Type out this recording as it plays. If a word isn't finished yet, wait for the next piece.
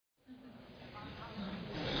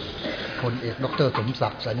พลเอกดร.สมศั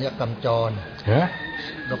กดิ์สัญญกรรมจร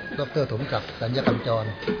ดร.สมศักดิ์สัญญกรรมจร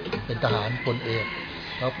เป็นทหารพลเอก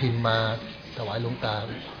เขาพิมพ์มาถวายหลวงตา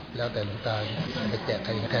แล้วแต่หลวงตาไปแจกใค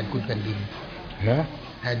รแทนคุณแผ่นดิน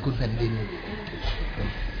แทนคุณแผ่นดิน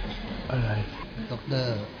อะไรดร.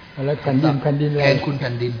อะไรแผ่นดินแทนคุณแ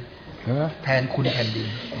ผ่นดินแทนคุณแผ่นดิน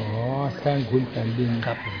อ๋อแทนคุณแผ่นดินค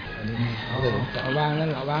รับอันนี้เอาวางนั่น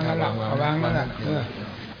ละวางนั่นละวางนั่นละ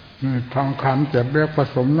ทองคำเก็บเล็กผ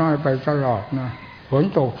สมน้อยไปตลอดนะฝน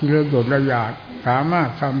ตกทีละหยดละหยาดสามารถ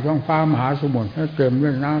ทำท้องฟ้ามหาสมุทรให้เต็มด้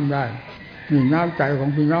วยน้ำได้นี่น้ำใจของ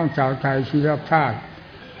พี่น้องชาวไทยชีวชาติ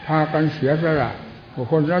พากันเสียสละ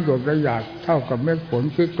คนละหยดละหยาดเท่ากับเม็ดฝน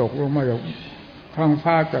ที่ตกลงมาจากท้อง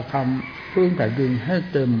ฟ้าจะทำพื้นแผ่นดินให้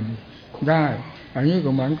เต็มได้อันนี้ก็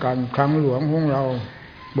เหมือนกันคลังหลวงของเรา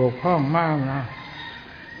บกพร่องมากนะ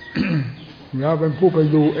เราเป็นผู้ไป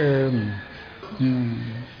ดูเอง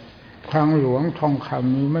คลังหลวงทองค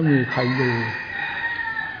ำนี้ไม่มีใครดู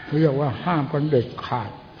เรียกว่าห้ามกันเด็ดขาด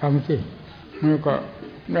ฟังสินี่ก็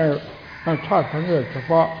ได้ทอดพระเนตรเฉ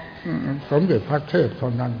พาะสมเด็จพระเทพเท่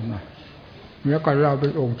านั้นนะแล้วก็เราเป็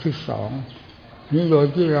นองค์ที่สองนี่โดย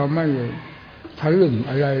ที่เราไม่ทะลึ่ง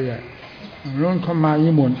อะไรเลยล้นเข้ามา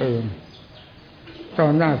นิมนต์เองตอ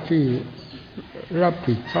นหน้าที่รับ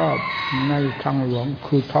ผิดชอบในทางหลวง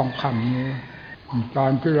คือทองคำนี้ตอ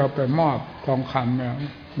นที่เราไปมอบทองคำเนี่ย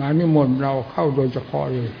มานิมนต์เราเข้าโดยเฉพาะ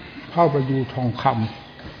เลยเข้าไปดูทองค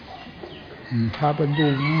ำพาไปดู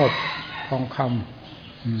หมดทองค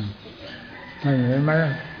ำเห็นไหม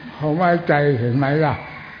เขาไว้ใจเห็นไหมล่ะ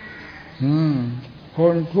ค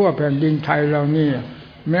นทั่วแผ่นดินไทยเรานี่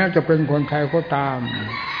แม้จะเป็นคนไทยก็ตาม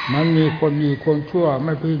มันมีคนดีคนชั่วไ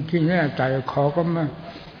ม่พึงที่แน่ใจเขาก็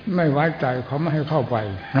ไม่ไว้ใจเขาไม่ให้เข้าไป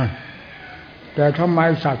แต่ทำไม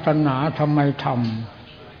ศาสนาทำไมท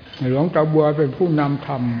ำหลวงตาบัวเป็นผู้นำท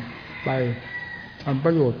ำไปทำป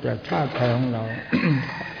ระโยชน์แก่ชาติไทยของเรา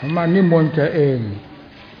มานิมนต์แกเอง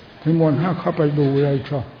นิมนต์ให้เข้าไปดูเลย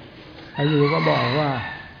ชอบไอ้ดูก็บอกว่า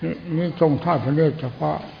นี่ทรงทอดพระเนตรเฉพ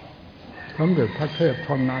าะสมเด็จพระเทพเ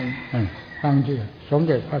ท่านั้นฟังที่สมเ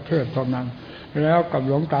ด็จพระเทพเท่านั้นแล้วกับห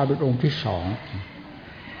ลวงตาเป็นองค์ที่สอง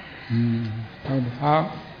พระ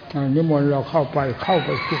นิมนต์เราเข้าไป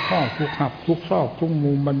ทุกห้องทุกหับทุกซอกทุก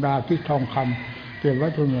มุมบรรดาที่ทองคำเก็บไว้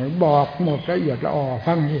ตรงไหนบอกหมดละเอียดละออ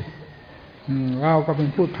ฟังที่เราก็เป็น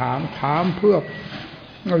ผู้ถามเพื่อ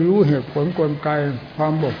รู้เหตุผลกลไกควา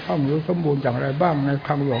มบกพร่องหรือสมบูรณ์อย่างไรบ้างในค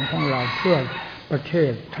ำหลวงของเราเพื่อประเท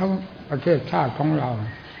ศทั้งประเทศชาติของเรา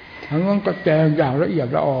ทั้งนั้นก็แจงอย่างละเอียด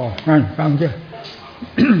ละออนั่นฟังที่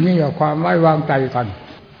นี่แหละความไว้วางใจกัน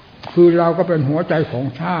คือเราก็เป็นหัวใจของ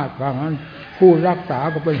ชาติว่างั้นผู้รักษา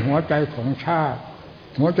ก็เป็นหัวใจของชาติ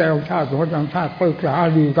หัวใจของชาติหัวใจของชาติปรึกษา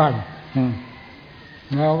ดีกัน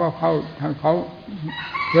เราก็เขา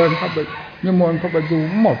เดินเข้าไปนิมนต์เข้าไปดู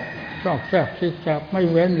หมดซอกแซกซิกแซกไม่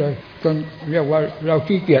เว้นเลยจนเรียกว่าเรา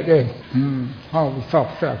ขี้เกียจเองเข้าซอก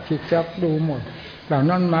แซกซิกแซกดูหมดจาก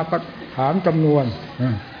นั้นมาก็ถามจำนวน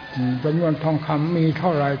ทองคำมีเท่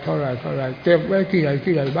าไรเก็บไว้ที่ไ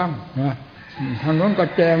หนบ้างนะทางนั้นก็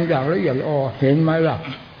แจงอย่างละเอียดอ่อเห็นไหมล่ะ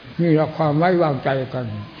นี่เราความไว้วางใจกัน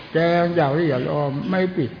แจงอย่างละเอียดอ่อไม่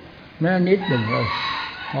ปิดแม้นิดหนึ่งเลย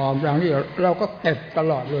อย่างนี้เราก็เก็บต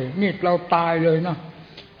ลอดเลยนี่เราตายเลยนะ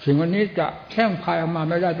สิ่งวันนี้จะแข้งพายออกมา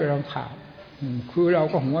ไม่ได้เป็นรังขาดคือเรา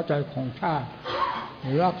ก็หัวใจของชาติ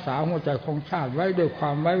รักษาหัวใจของชาติไว้ด้วยคว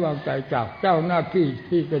ามไว้วางใจจากเจ้าหน้าที่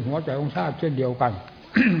ที่เป็นหัวใจของชาติเช่นเดียวกัน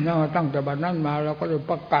ตั้งแต่บัดนั้นมาเราก็เลย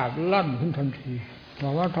ประกาศลั่นขึ้นทันทีบ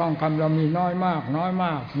อกว่าทองคำเรามีน้อยมาก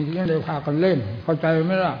มีเรื่องเดียวพากันเล่นเข้าใจไ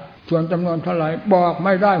หมล่ะส่วนจำนวนเท่าไหร่บอกไ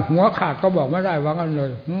ม่ได้หัวขาดก็บอกไม่ได้ว่างั้นเล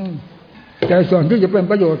ยแต่ส่วนที่จะเป็น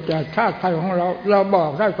ประโยชน์แก่ชาติไทยของเราบอ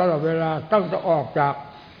กได้ตลอดเวลาตั้งแต่ออกจาก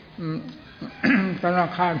ธนา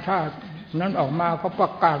คารชาตินั้นออกมาก็ปร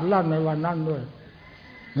ะกาศลั่นในวันนั้นด้วย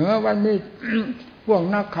วันนี้พวก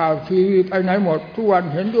นักข่าวทีวีไปไหนหมดทุกวัน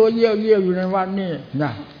เห็นตัวเยี่ยวอยู่ในวันนี้น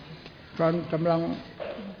ะตอนกำลัง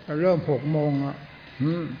เริ่ม6 โมง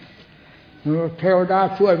เทวดา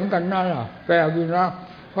ช่วยเหมือนกันนั่นล่ะแปลดีนะ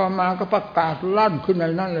พอมาก็ประกาศลั่นขึ้นใน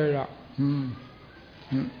นั้นเลยล่ะ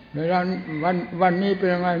ในวันนี้เป็น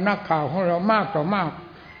ยังไงนักข่าวของเรามากต่อมาก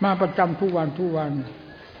มาประจำทุกวัน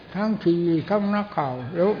ทั้งทีวีทั้งนักข่าว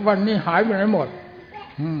แล้ววันนี้หายไปไหนหมด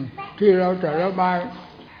ที่เราจะระบาย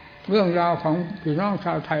เรื่องราวของพี่น้องช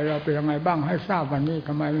าวไทยเราเป็นยังไงบ้างให้ทราบวันนี้ท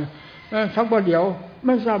ำไมสักประเดี๋ยวไ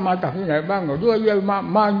ม่ทราบมาจากที่ไหนบ้างด้วยเยอะ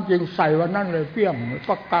มาจริงใส่วันนั้นเลยเปี้ยง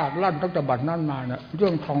ประกาศลั่นตั้งแต่บัดนั้นมาเนี่ยเรื่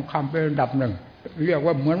องทองคำเป็นอันดับหนึ่งเรียก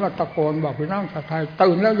ว่าเหมือนว่าตะโกนบอกพี่น้องชาวไทย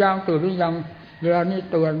ตื่นแล้วยังตื่นหรือยังเวลานี้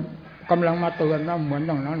เตือนกำลังมาเตือนนะเหมือนอ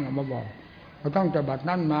ย่างนั้นมาบอกเราต้องแต่บัด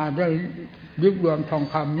นั้นมาได้ยึดรวมทอง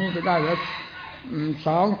คำนี้ก็ได้แล้ว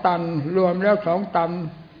 2 ตันรวมแล้ว2 ตัน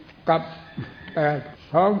กับ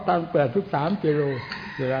2 ตัน 83 กิโล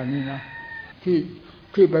เวลานี้นะ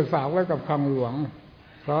ที่ไปฝากไว้กับคลังหลวง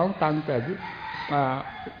2 ตัน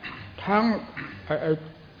ทั้ง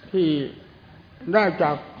ที่ได้จ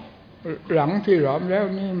ากหลังที่หลอมแล้ว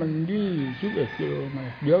นี่มัน21 กิโลนะ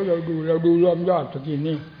เดี๋ยวเราดูรวมยอดสักที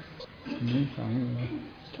นี่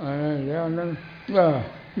แล้วนั้น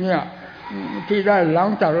เนี่ยที่ได้หลัง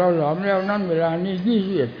จากเราหลอมแล้วนั่นเวลานี้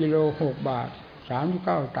21 กิโล6 บาท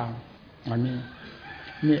 39 ตังค์อันนี้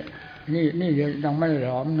นี่ยังไม่หล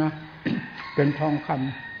อมนะเป็นทองค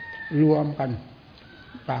ำรวมกัน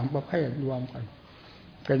ต่างประเภทรวมกัน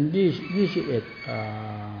เป็น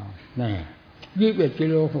2121 กิ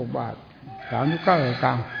โล6 บาท 39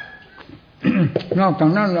 ตังค์นอกจาก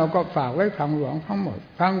นั้นเราก็ฝากไว้คลังหลวงทั้งหมด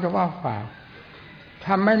ทั้งจะว่าฝาก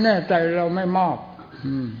ถ้าไม่แน่ใจเราไม่มอบ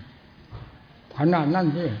ขนาดนั้น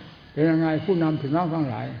ที่เป็นยังไงผู้นำพี่น้องทั้ง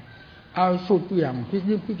หลายเอาสุดอย่าง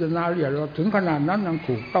พิจารณาละเอียดเราถึงขนาดนั้นยัง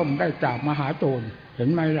ถูกต้มได้จากมหาโจรเห็น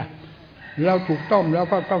ไหมล่ะเราถูกต้มแล้ว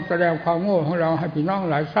ก็ต้องแสดงความโง่ของเราให้พี่น้อง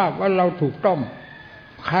หลายทราบว่าเราถูกต้ม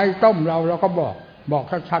ใครต้มเราก็บอก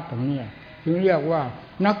ชัดๆตรงนี้ถึงเรียกว่า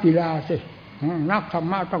นักกีฬาสินักธรร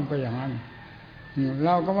มะต้องไปอย่างนั้นเร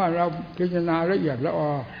าก็ว่าเราพิจารณาละเอียดละออ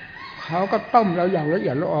เขาก็ต้มเราอย่างละเอี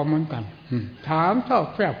ยดละออเหมือนกันถามชอบ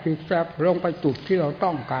แฝงฟิกแฝงลงไปจุดที่เราต้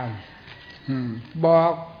องการบอ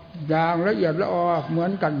กอย่างละเอียดละออเหมือ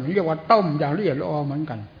นกันเรียกว่าต้มอย่างละเอียดละออเหมือน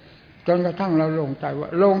กันจนกระทั่งเราลงใจว่า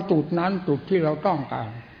ลงจุดนั้นจุดที่เราต้องการ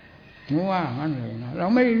ว่างั้นเลยนะเรา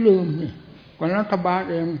ไม่ลืมนี่ก่อนรัฐบาล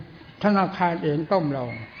เองธนาคารเองต้มเรา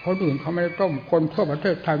คนอื่นเขาไม่ได้ต้มคนทั่วประเท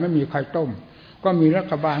ศไทยไม่มีใครต้มก็มีรั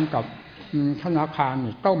ฐบาลกับธนาคาร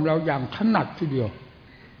นี่ต้มเราอย่างถนัดทีเดียว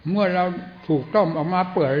เมื่อเราถูกต้มออกมา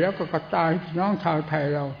เปื่อยแล้วก็กระจายพี่น้องชาวไทย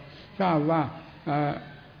เราทราบว่า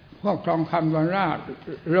พวกทองคำดอลลาร์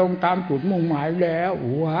ลงตามจุดมุ่งหมายแล้ว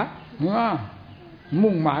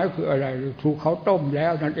มุ่งหมายคืออะไรถูกเขาต้มแล้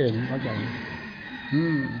วนั่นเองเข้าใจ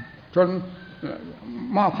จน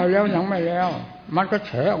มอบเขาแล้วยังไม่แล้วมันก็แ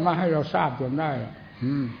ฉออกมาให้เราทราบจนได้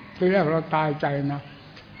ทีแรกเราตายใจนะ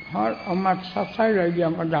เพราะเอามาซักไซ้รายเรียง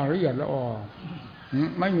กันอย่างละเอียดละออ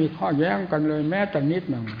ไม่มีข้อแย้งกันเลยแม้แต่นิด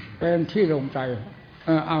หนึ่งเป็นที่ลงใจ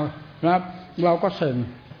เอาครับเราก็เ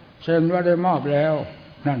ซ็นว่าได้มอบแล้ว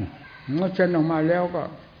นั่นเมื่อเซ็นออกมาแล้วก็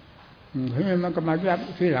ทีนี้มันก็มาแยก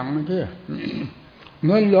ที่หลังมันที่เ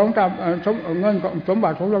งินหลวงตาเงินสมบั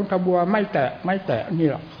ติของหลวงตาบัวไม่แตะนี่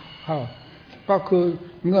หรอกก็คือ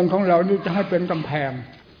เงินของเรานี่จะให้เป็นกำแพง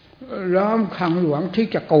ล้อมคลังหลวงที่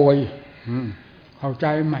จะโกยเข้าใจ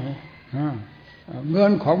ไหมเงิ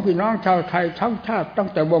นของพี่น้องชาวไทยทั้งชาติตั้ง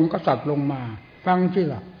แต่วงกษัตริย์ลงมาฟังที่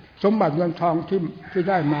หลักสมบัติเงินทองที่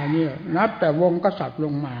ได้มาเนี่ยนับแต่วงกษัตริย์ล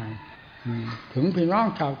งมาถึงพี่น้อง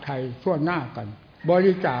ชาวไทยทั่วหน้ากันบ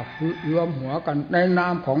ริจาครวมหัวกันในนา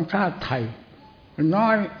มของชาติไทยน้อ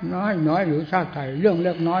ยหรือชาติไทยเรื่องเ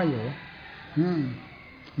ล็กน้อยหรือ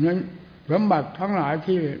เงินสมบัติทั้งหลาย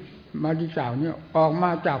ที่บริจาคเนี่ยออกม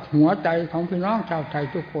าจากหัวใจของพี่น้องชาวไทย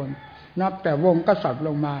ทุกคนนับแต่วงกษัตริย์ล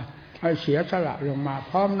งมาให้เสียสละลงมา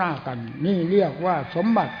พร้อมหน้ากันนี่เรียกว่าสม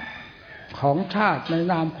บัติของชาติใน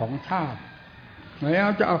นามของชาติแล้ว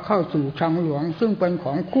จะเอาเข้าสู่คลังหลวงซึ่งเป็นข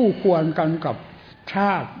องคู่ควรกันกับช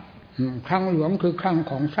าติคลังหลวงคือคลัง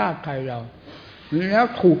ของชาติไทยเราแล้ว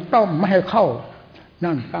ถูกต้มไม่ให้เข้า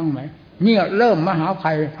นั่นฟังไหมเนี่ยเริ่มมหา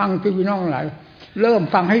ภัยฟังที่พี่น้องหลายเริ่ม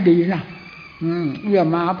ฟังให้ดีนะเรื่อง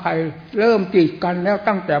มหาภัยเริ่มติดกันแล้ว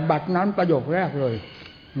ตั้งแต่บัดนั้นประโยคแรกเลย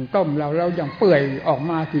ต้มเราอย่างเปื่อยออก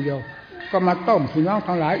มาทีเดียวก็มาต้มพี่น้อง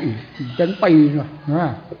ทั้งหลายอีกเป็นปีนะ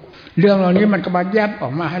เรื่องเหล่านี้มันก็มาแยบอ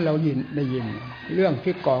อกมาให้เราได้ยินเรื่อง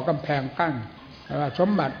ที่ก่อกำแพงกั้นสม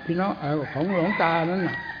บัติพี่น้องของหลวงตานั้น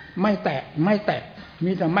น่ะไม่แตะมีแ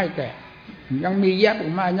ต่ไม่แตะยังมีแยบอ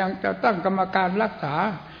อกมายังจะตั้งกรรมการรักษา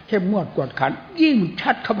เข้มงวดกวดขันยิ่ง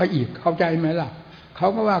ชัดเข้าไปอีกเข้าใจไหมล่ะเขา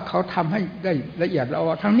ก็ว่าเขาทำให้ได้ละเอียดละออ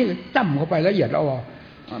ทั้งนี้จ้ำเข้าไปละเอียดละออ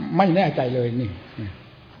ไม่แน่ใจเลยนี่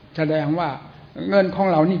แสดงว่าเงินของ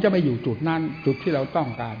เรานี่จะไม่อยู่จุดนั้นจุดที่เราต้อง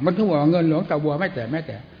การมันถึงว่าเงินหลวงตาบัวไม่แต่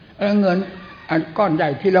เงินอันก้อนใหญ่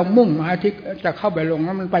ที่เรามุ่งมาที่จะเข้าไปลง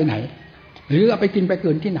นั้นมันไปไหนหรือเอาไปกินไปเ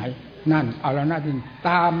กินที่ไหนนั่นเอาแล้วน่าจริงต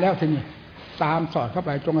ามแล้วทีนี้ตามสอดเข้าไป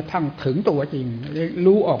จนกระทั่งถึงตัวจริง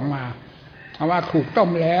รู้ออกมาว่าถูกต้ม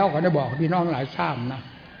แล้วก็ได้บอกพี่น้องหลายชาตินะ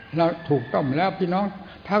เราถูกต้มแล้วพี่น้อง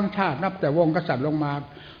ทั้งชาตินับแต่วงกษัตริย์ลงมา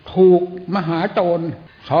ถูกมหาโจร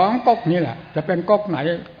2ก๊กนี่แหละจะเป็นก๊กไหน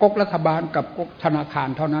ก๊กรัฐบาลกับก๊กธนาคาร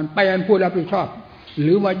เท่านั้นเป็นผู้รับผิดชอบห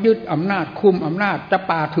รือว่ายึดอำนาจคุมอำนาจจะ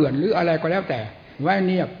ป่าเถื่อนหรืออะไรก็แล้วแต่ไว้เ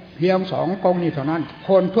นี่ยเพียง2ก๊กนี้เท่านั้นค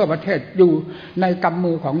นทั่วประเทศอยู่ในกำ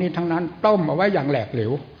มือของนี้ทั้งนั้นต้มเอาไว้อย่างแหลกเหล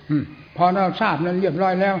ว พอเราทราบนั้นเรียบร้อ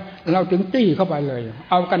ยแล้วเราถึงจี้เข้าไปเลย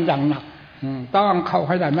เอากันอย่างหนักต้องเข้าใ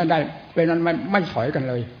ห้ได้ไม่ได้เป็นนั้นไม่ถอยกัน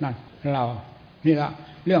เลยนั่นเรานี่ละ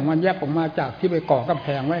เรื่องมันแยกออกมาจากที่ไปก่อกำแพ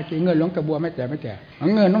งไว้ที่เงินหลวงตะบัวไม่แตะ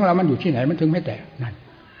เงินของเรามันอยู่ที่ไหนมันถึงไม่แตะนั่น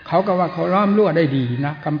เขาก็ว่าเขาล้อมรั่วได้ดีน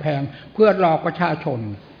ะกำแพงเพื่อหลอกประชาชน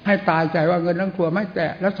ให้ตายใจว่าเงินหลวงตะบัวไม่แต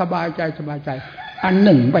ะแล้วสบายใจอันห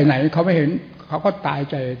นึ่งไปไหนเขาไม่เห็นเขาก็ตาย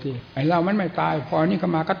ใจทีไอ้เรามันไม่ตายพอนี่เขา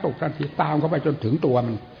มาก็ตกทันทีตามเขาไปจนถึงตัว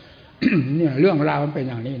มัน เนี่ยเรื่องราวมันเป็น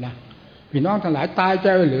อย่างนี้นะพี่น้องทั้งหลายตายใจ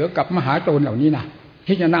เหลือกับมหาโจรเหล่านี้นะ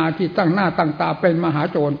พิจารณาที่ตั้งหน้าตั้งตาเป็นมหา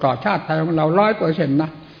โจรต่อชาติไทยของเรา 100% นะ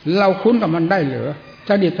เราคุ้นกับมันได้เหลือ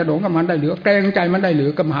สนิทสนมกับมันได้เหลือเกรงใจมันได้เหลื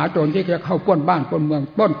อกับมหาโจรที่จะเข้าปล้นบ้านปล้นเมือง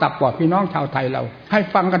ปล้นตับปอดพี่น้องชาวไทยเราให้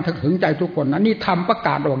ฟังกันถึงใจทุกคนนะนี่ทำประก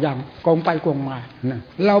าศออกอย่างกองไปกองมา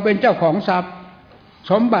เราเป็นเจ้าของทรัพย์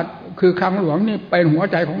สมบัติคือคลังหลวงนี่เป็นหัว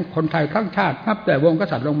ใจของคนไทยทั้งชาตินับแต่วงก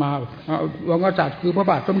ษัตริย์ลงมาวงกษัตริย์คือพระ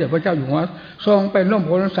บาทสมเด็จพระเจ้าอยู่หัวทรงเป็นร่มโพ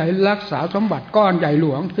ธิ์ใสรักษาสมบัติก้อนใหญ่หล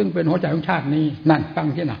วงซึ่งเป็นหัวใจของชาตินี้นั่นตั้ง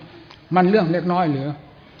ที่น่ะมันเรื่องเล็กน้อยเหลือ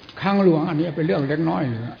คลังหลวงอันนี้เป็นเรื่องเล็กน้อย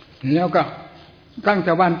เหลือแล้วก็ตั้งแ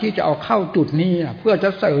ต่วันที่จะเอาเข้าจุดนี้เพื่อจะ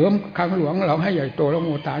เสริมคลังหลวงเราให้ใหญ่โตและโม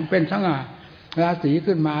ฐานเป็นสง่าราศี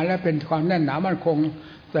ขึ้นมาและเป็นความแน่นหนามั่นคง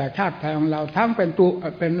แต่ชาติไทยของเราทั้งเป็นตัว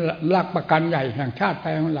เป็นหลักประกันใหญ่แห่งชาติไท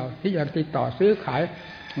ยของเราที่จะติดต่อซื้อขาย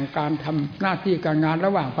การทำหน้าที่การงานร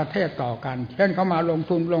ะหว่างประเทศต่อกันเช่นเขามาลง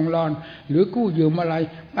ทุนลงรอนหรือกู้ยืมอะไร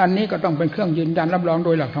อันนี้ก็ต้องเป็นเครื่องยืนยันรับรองโด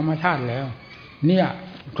ยหลักธรรมชาติแล้วเนี่ย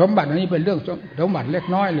สมบัติอันนี้เป็นเรื่องสมบัติเล็ก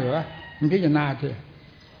น้อยเหลือมันพิจารณาเถอะ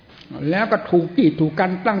แล้วก็ถูกกีดถูกกั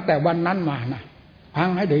นตั้งแต่วันนั้นมานะฟัง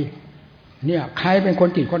ให้ดีเนี่ยใครเป็นคน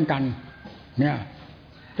กีดคนกันเนี่ย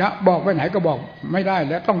จะบอกไปไหนก็บอกไม่ได้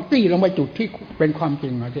แล้วต้องตี้ลงไปจุดที่เป็นความจริ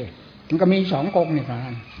งนะสิมันก็มี2ก๊กนี่เท่า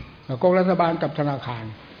นั้นก๊กรัฐบาลกับธนาคาร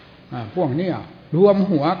พวกนี้รวม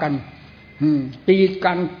หัวกันตี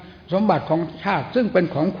กันสมบัติของชาติซึ่งเป็น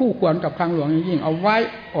ของคู่ควรกับคลังหลวงจริงๆเอาไว้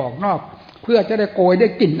ออกนอกเพื่อจะได้โกยได้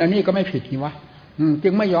กลิ่นอันนี้ก็ไม่ผิดนี่วะจึ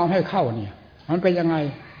งไม่ยอมให้เข้าเนี่ยมันเป็นยังไง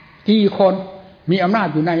กี่คนมีอำนาจ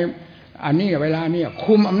อยู่ในอันนี้เวลานี้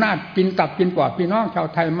คุมอำนาจกินตับกินปอดพี่น้องชาว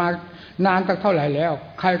ไทยมานานตั้งเท่าไหร่แล้ว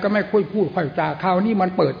ใครก็ไม่ค่อยพูดค่อยจาคราวนี้มัน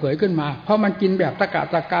เปิดเผยขึ้นมาเพราะมันกินแบบตะกะ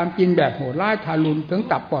ตะการกินแบบโหดร้ายทารุณถึง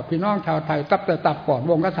ตับปอดพี่น้องชาวไทยตับปอด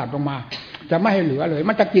วงกษัตริย์ลงมาจะไม่ให้เหลือเลย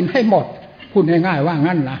มันจะกินให้หมดพูดง่ายๆว่า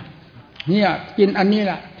งั้นนะเนี่ยกินอันนี้แ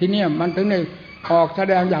หละทีนี้มันถึงในออกแส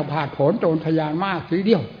ดงอย่างผาดโผนโจรทะยานมากทีเ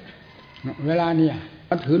ดียวเวลาเนี่ย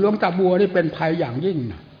มันถือหลวงตาบัวนี่เป็นภัยอย่างยิ่ง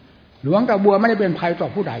หลวงตาบัวไม่ได้เป็นภัยต่อ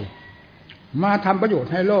ผู้ใดมาทำประโยช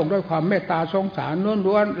น์ให้โลกด้วยความเมตตาสงสาร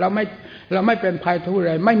ล้วนๆเราไม่เป็นภัยทุกใ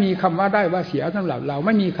ดไม่มีคำว่าได้ว่าเสียสำหรับเราไ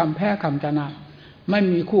ม่มีคำแพ้คำชนะไม่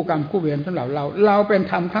มีคู่กรรมคู่เวรสำหรับเราเป็น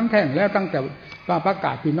ธรรมทั้งแท่งแล้วตั้งแต่ประก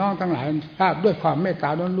าศพี่น้องทั้งหลายทราบด้วยความเมตตา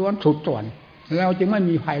ล้วนๆสุดส่วนเราจึงไม่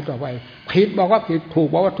มีภัยต่อไปผิดบอกว่าผิดถูก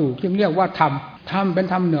บอกว่าถูกจึงเรียกว่าธรรมเป็น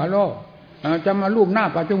ธรรมเหนือโลกจะมาลูบหน้า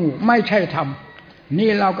ปาจมูกไม่ใช่ธรรมนี่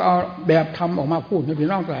เราก็เอาแบบธรรมออกมาพูดให้พี่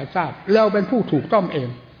น้องหลายทราบเราเป็นผู้ถูกต้องเอง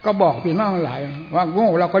ก็บอกพี่น้องหลายว่าโง่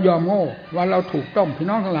เราก็ยอมโง่ว่าเราถูกต้องพี่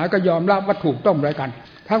น้องทั้งหลายก็ยอมรับว่าถูกต้องด้วยกัน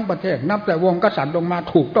ทั้งประเทศนับแต่วงกษัตริย์ลงมา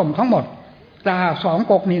ถูกต้องทั้งหมดแต่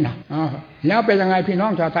2ก๊กนี่นะแล้วเป็นยังไงพี่น้อ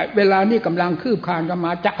งชาวไทยเวลานี้กำลังคืบคลานกันม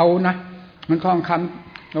าจะเอานะมันทองค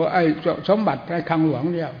ำไอ้สมบัติในคลังหลวง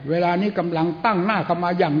เนี่ยเวลานี้กำลังตั้งหน้าเข้ามา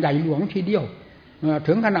อย่างใหญ่หลวงทีเดียว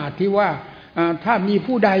ถึงขนาดที่ว่าถ้ามี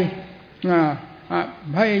ผู้ใด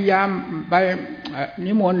พยายามไป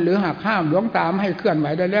นิมนต์หรือหักห้ามหลวงตาไม่ให้เคลื่อนไหว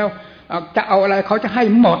ได้แล้วจะเอาอะไรเขาจะให้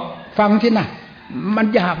หมดฟังที่น่ะมัน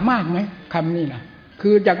หยาบมากไหมคำนี้นะคื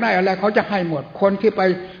ออยากได้อะไรเขาจะให้หมดคนที่ไป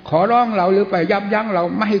ขอร้องเราหรือไปยับยั้งเรา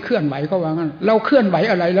ไม่ให้เคลื่อนไหวเขาว่างั้นเราเคลื่อนไหว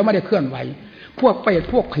อะไรแล้วไม่ได้เคลื่อนไหวพวกเปรต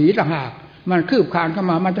พวกผีต่างหากมันคืบคลานเข้า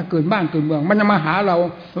มามันจะเกินบ้านเกินเมืองมันจะมาหาเรา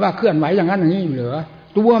ว่าเคลื่อนไหวอย่างนั้นอย่างนี้เหลือ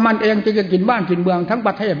ตัวมันเองจะกินบ้านกินเมืองทั้งป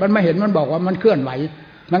ระเทศมันไม่เห็นมันบอกว่ามันเคลื่อนไหว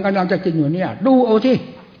มันกำลังจะกินอยู่เนี่ยดูเอาที่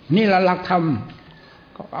นี่ละหลักธรรม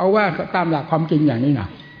เอาว่าตามหลักความจริงอย่างนี้นะ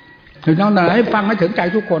ถึงต้องให้ฟังให้ถึงใจ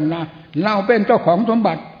ทุกคนนะเราเป็นเจ้าของสม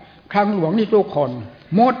บัติคลังหลวงนี่ทุกคน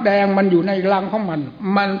มดแดงมันอยู่ในรังของ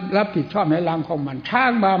มันรับผิดชอบในรังของมันช้า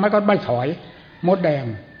งมามันก็ไม่ถอยมดแดง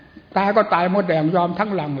ตายก็ตายมดแดงยอมทั้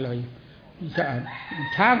งรังเลย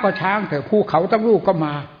ช้างก็ช้างแต่ภูเขาตั้งลูกก็ม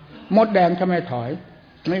ามดแดงจะไม่ถอย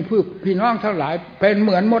ในพี่น้องทั้งหลายเป็นเห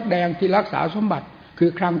มือนมดแดงที่รักษาสมบัติคื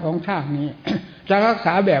อคลังของชาตินี้จะรักษ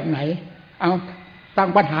าแบบไหนเอาตั้ง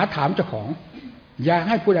ปัญหาถามเจ้าของอย่าใ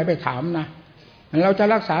ห้ผู้ใดไปถามนะเราจะ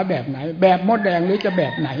รักษาแบบไหนแบบมดแดงหรือจะแบ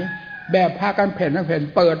บไหนแบบพากันเพ่น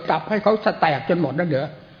เปิดตับให้เขาสแตกจนหมดนั่นเหรอ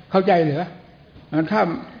เข้าใจเหรอ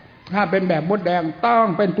ถ้าเป็นแบบมดแดงต้อง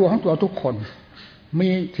เป็นตัวของตัวทุกคนมี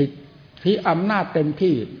สิทธิ์ ที่อำนาจเต็ม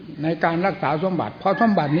ที่ในการรักษาสมบัติเพราะส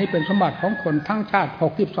มบัตินี้เป็นสมบัติของคนทั้งชาติ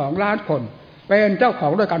62ล้านคนเป็นเจ้าขอ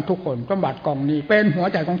งด้วยกันทุกคนสมบัติกองนี้เป็นหัว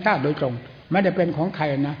ใจของชาติโดยตรงไม่ได้เป็นของใคร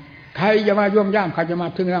นะใครจะมาย่วมย่ามใครจะมา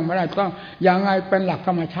ถึงเรื่องไม่ได้ต้องยังไงเป็นหลักธ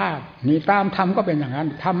รรมชาตินี่ตามธรรมก็เป็นอย่างนั้น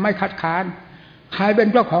ธรรมไม่คัดค้านใครเป็น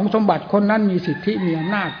เจ้าของสมบัติคนนั้นมีสิทธิมีอ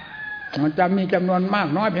ำนาจมันจะมีจำนวนมาก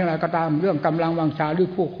น้อยเพียงไรก็ตามเรื่องกำลังวังชาหรือ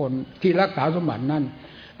ผู้คนที่รักษาสมบัตินั้น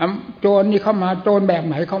โจรนี่เข้ามาโจรแบบ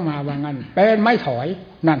ไหนเข้ามาว่างั้นเป็นไม่ถอย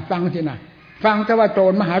นั่นฟังสินะฟังแต่ว่าโจ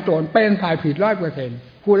รมหาโจรเป็นฝ่ายผิด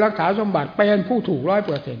 100% ผู้รักษาสมบัติเป็นผู้ถูก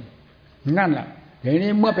 100% นั่นแหละที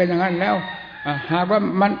นี้เมื่อเป็นอย่างนั้นแล้วหากว่า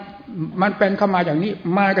มันเป็นเข้ามาอย่างนี้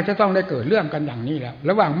มันก็จะต้องได้เกิดเรื่องกันอย่างนี้แล้ว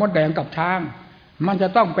ระหว่างมดแดงกับช้างมันจะ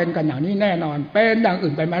ต้องเป็นกันอย่างนี้แน่นอนเป็นอย่าง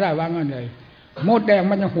อื่นไปไม่ได้ว่างั้นเลยมดแดง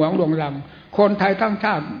มันยังหวงหลวงลังคนไทยทั้งช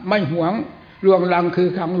าติไม่หวงหลวงลังคือ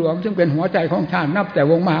คลังหลวงซึ่งเป็นหัวใจของชาตินับแต่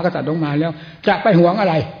วงมหากษัตริย์ลงมาแล้วจะไปหวงอะ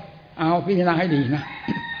ไรเอาพิจารณาให้ดีนะ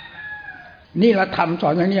นี่ละธรรมสอ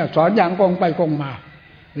นอย่างนี้สอนอย่างกงไปกงมา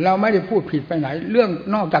เราไม่ได้พูดผิดไปไหนเรื่อง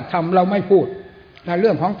นอกจากธรรมเราไม่พูดแต่เรื่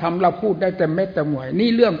องของธรรมเราพูดได้เต็มเม็ดเต็มหน่วยนี่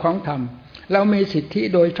เรื่องของธรรมเรามีสิทธิ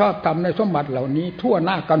โดยชอบธรรมในสมบัติเหล่านี้ทั่วห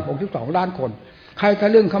น้ากัน62ล้านคนใครทะ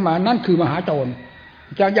ลึ่งเข้ามานั่นคือมหาโจร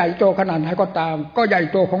จะใหญ่โตขนาดไหนก็ตามก็ใหญ่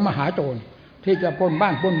โตของมหาโจรที่จะปล้นบ้า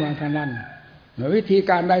นปล้นเมืองทางนั้นวิธี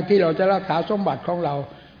การใดที่เราจะรักษาสมบัติของเรา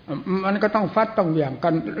มันก็ต้องฟัดต้องเหวี่ยงกั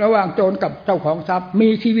นระหว่างโจรกับเจ้าของทรัพย์มี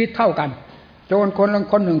ชีวิตเท่ากันโจรคนห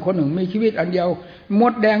นึ่งมีชีวิตอันเดียวม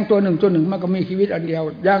ดแดงตัวหนึ่งมันก็มีชีวิตอันเดียว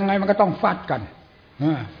ยังไงมันก็ต้องฟัดกัน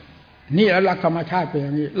นี่หลักธรรมชาติเป็นอย่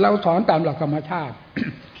างนี้เราสอนตามหลักธรรมชาติ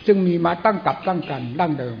ซึ่งมีมาตั้งกับตั้งกันดั้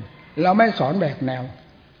งเดิมเราไม่สอนแบกแนว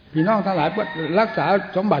พี่น้องทั้งหลายรักษา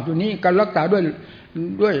สมบัติอยู่นี้การรักษาด้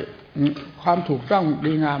วยความถูกต้อง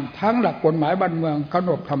ดีงามทั้งหลักกฎหมายบ้านเมืองขน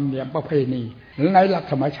บธรรมเนียมประเพณีในหลัก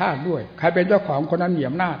ธรรมชาติด้วยใครเป็นเจ้าของคนนั้นมี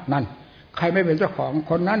อำนาจนั่นใครไม่เป็นเจ้าของ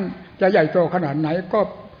คนนั้นจะใหญ่โตขนาดไหน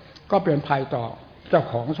ก็เป็นภัยต่อเจ้า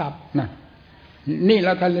ของทรัพย์นั่นนี่เร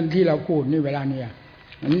าท่านที่เราพูดนี่เวลาเนี่ย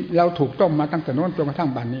เราถูกต้มมาตั้งแต่โน้นจนกระทั่ง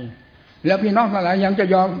บัดนี้แล้วพี่น้องทั้งหลายยังจะ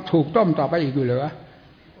ยอมถูกต้มต่อไปอีกอยู่เหรอ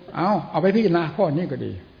เอาไปพิจารณาข้อนี้ก็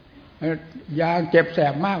ดีอย่าเจ็บแส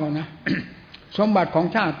บมากนะ สมบัติของ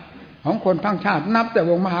ชาติของคนทั้งชาตินับแต่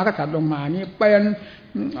วงมหากษัตริย์ลงมานี่เ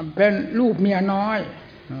ป็นลูกเมียน้อย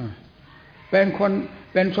เ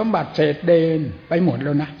ป็นสมบัติเศษเดนไปหมดแ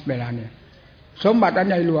ล้วนะเวลานี้สมบัติอัน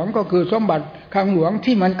ใหญ่หลวงก็คือสมบัติคลังหลวง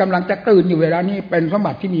ที่มันกำลังจะตื่นอยู่เวลานี้เป็นสม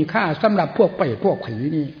บัติที่มีค่าสำหรับพวกเปรตพวกผี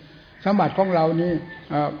นี่สมบัติของเรานี่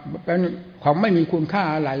เป็นของไม่มีคุณค่า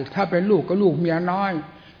อะไรถ้าเป็นลูกก็ลูกเมียน้อย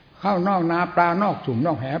เข้านอกนาปลานอกสุ่มน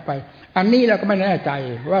อกแหไปอันนี้เราก็ไม่แน่ใจ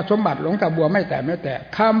ว่าสมบัติหลวงตาบัวไม่แต่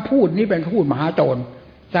คำพูดนี้เป็นคำพูดมหาโจร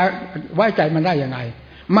จะไว้ใจมันได้ยังไง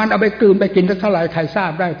มันเอาไปกลืนไปกินเท่าไหร่ใครทรา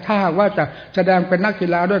บได้ถ้าว่าจะแสดงเป็นนักกี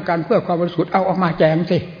ฬาด้วยกันเพื่อความบริสุทธิ์เอาออกมาแจง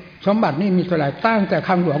สิสมบัตินี่มีเท่าไหร่ตั้งแต่ค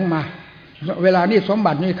ลังหลวงมาเวลานี้สม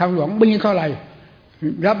บัตินี่คลังหลวงมีเท่าไหร่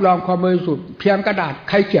รับรองความบริสุทธิ์เพียงกระดาษ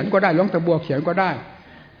ใครเขียนก็ได้หลวงตาบัวเขียนก็ได้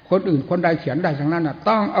คนอื่นคนใดเขียนได้ทั้งนั้น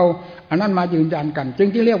ต้องเอาอันนั้นมายืนยันกันจึง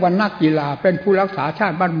ที่เรียกว่านักกีฬาเป็นผู้รักษาชา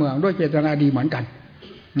ติบ้านเมืองด้วยเจตนาดีเหมือนกัน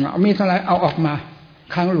มีเท่าไหร่เอาออกมา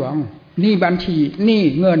คลังหลวงนี่บัญชีนี่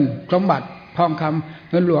เงินสมบัติทองคำ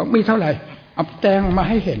เงินหลวงมีเท่าไหร่เอาแจงมา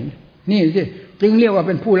ให้เห็นนี่สิจึงเรียกว่าเ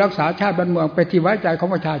ป็นผู้รักษาชาติบ้านเมืองไปที่ไว้ใจของ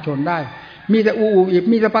ประชาชนได้มีแต่อีก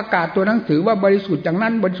มีแต่ประกาศตัวหนังสือว่าบริสุทธิ์อย่างนั้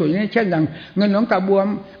นบริสุทธิ์อย่างนี้เช่นอย่างเงินหลวงตาบัว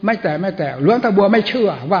ไม่แต่หลวงตาบัวไม่เชื่อ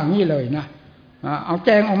ว่างี้เลยนะเอาแจ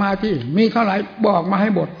งออกมาที่มีเท่าไหร่บอกมาให้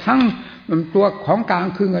หมดทั้งตัวของกลาง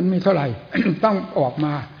คือเงินมีเท่าไหร่ ต้องออกม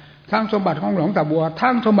าทั้งสมบัติของหลวงตาบัว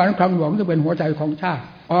ทั้งสมบัติของคลังหลวงที่เป็นหัวใจของชาติ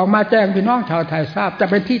ออกมาแจ้งพี่น้องชาวไทยทราบจะ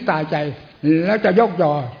เป็นที่ตายใจแล้วจะยกย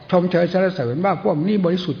อชมเชยสรรเสริญว่าพวกนี้บ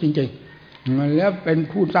ริสุทธิ์จริงๆแล้วเป็น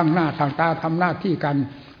ผู้ตั้งหน้าทางตาทำหน้าที่กัน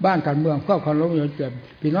บ้านการเมืองเพื่อความร่วมมือเก็บ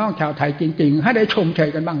พี่น้องชาวไทยจริงๆให้ได้ชมเชย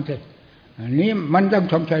กันบ้างสิอันนี้มันยัง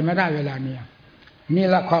ชมเชยไม่ได้เวลานี้นี่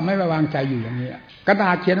ละความไม่ไว้วางใจอยู่อย่างนี้กระด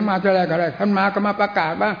าษเขียนมาจะอะไรก็ได้ท่านมาก็มาประกา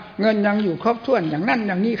ศว่าเงินยังอยู่ครบถ้วนอย่างนั้นอ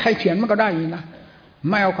ย่างนี้ใครเขียนมันก็ได้นะ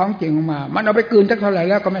ไม่เอาของจริงออกมามันเอาไปกลืนเท่าไหร่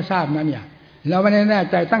แล้วก็ไม่ทราบนะเนี่ยเราไม่แน่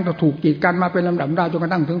ใจตั้งแต่ถูกกีดกันมาเป็นลำดับดาวจนกร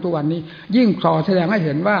ะทั่งถึงทุกวันนี้ยิ่งส่อแสดงให้เ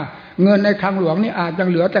ห็นว่าเงินในคลังหลวงนี่อาจยัง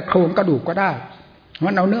เหลือแต่โครงกระดูกก็ได้มั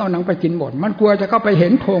นเอาเนื้อเอาหนังไปกินหมดมันกลัวจะเข้าไปเห็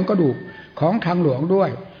นโครงกระดูกของคลังหลวงด้วย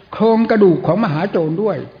โครงกระดูกของมหาโจรด้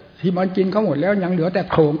วยที่มันกินเขาหมดแล้วยังเหลือแต่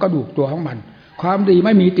โครงกระดูกตัวของมันความดีไ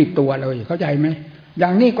ม่มีติดตัวเลยเข้าใจไหมอย่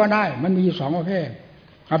างนี้ก็ได้มันมี2ประเ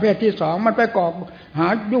ภทที่2มันไปก่อหา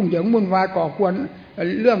ยุ่งเหยิงวุ่นวายก่อกวน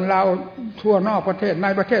เรื่องราวทั่วนอกประเทศใน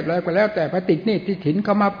ประเทศอะไรก็แล้วแต่ไปติดหนี้ติดสินเ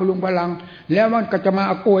ข้ามาพลุงพลังแล้วมันก็จะมาเ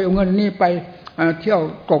อาโกยเอาเงินนี่ไปเที่ยว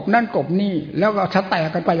กบนั่นกบนี่แล้วก็ชะแตก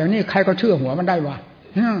กันไปอย่างนี้ใครก็เชื่อหัวมันได้วะ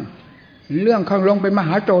เรื่องข้างลงเป็นมห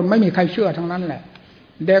าโจรไม่มีใครเชื่อทั้งนั้นแหละ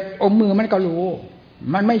เด็กอมมือมันก็รู้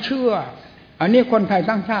มันไม่เชื่ออันนี้คนไทย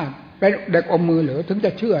ทั้งชาติเป็นเด็กอมมือหรือถึงจ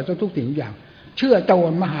ะเชื่อทุกสิ่งทุกอย่างเชื่อโจ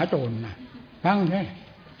รมหาโจรนะฟังแค่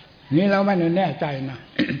นี่เราไม่แน่ใจนะ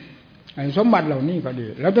สมบัติเหล่านี้ก็ดี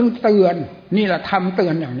แล้วต้องเตือนนี่แหละทำเตื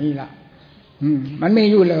อนอย่างนี้ละมันมี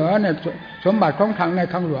อยู่เหลือเนี่ยสมบัติของทางใน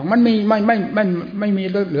ทางหลวงมันมีไม่มี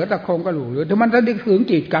เหลือแต่โครงกระดูกหรือแต่มันจะดึงถึง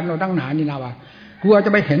จีดกันเราตั้งหนานี่นะว่ากลัวจ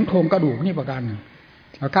ะไปเห็นโครงกระดูกนี่ประการ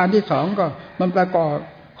อาการที่สองก็มันประกอบ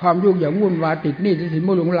ความยุ่งเหยิงวุ่นวายติดหนี้ติดสิน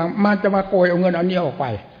มุ่งหลงลังมันจะมาโกยเอาเงินเอานี้ออกไป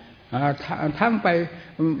ทั้งไป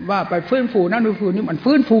ว่าไปฟื้นฟูนั่นฟื้นนี่มัน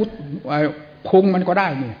ฟื้นฟูพุงมันก็ได้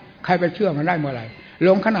นี่ใครไปเชื่อมันได้เมื่อไหร่ล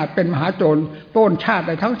งขนาดเป็นมหาโจรต้นชาติใ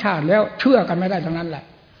นทั้งชาติแล้วเชื่อกันไม่ได้ทั้งนั้นแหละ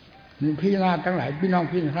พิจารณาทั้งหลายพี่น้อง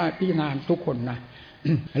พิจารณาทุกคนนะ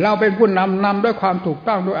เราเป็นผู้นำด้วยความถูก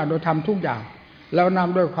ต้องด้วยอนุธรรมทุกอย่างเราน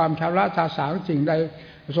ำด้วยความชำระสาสางสิ่งใด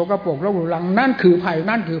โสกโปรกโรครุงรังนั่นคือภัย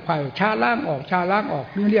นั่นคือภัยชาล้างออก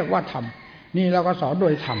นี่เรียกว่าธรรมนี่เราก็สอนโด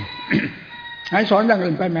ยธรรม ให้สอนอย่าง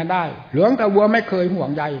อื่นไปไม่ได้หลวงตาบัวไม่เคยห่ว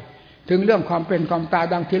งใยถึงเรื่องความเป็นความตาย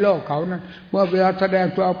ดังที่โลกเขานะเมื่อเวลาแสดง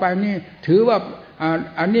ตัวออกไปนี่ถือว่า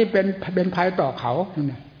อันนี้เป็นภัยต่อเขา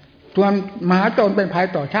ส่วนมหาโจรเป็นภัย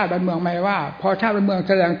ต่อชาติบ้านเมืองไม่ว่าพอชาติบ้านเมืองแ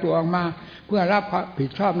สดงตัวออกมาเพื่อรับผิด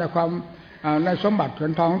ชอบในความในสมบัติเงิ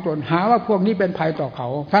นทองของตนหาว่าพวกนี้เป็นภัยต่อเขา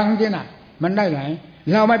ฟังที่น่ะมันได้ไหน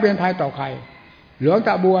เราไม่เป็นภัยต่อใครหลวงต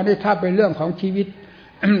าบัวนี่ถ้าเป็นเรื่องของชีวิต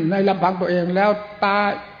ในลำพังตัวเองแล้ว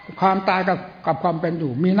ความตายกับความเป็นอ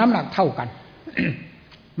ยู่มีน้ำหนักเท่ากัน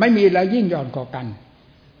ไม่มีอะไรยิ่งหย่อนกว่ากัน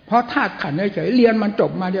เพราะธาตุขันธ์เฉยๆเรียนมันจ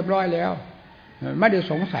บมาเรียบร้อยแล้วไม่ได้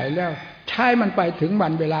สงสัยแล้วใช้มันไปถึงวั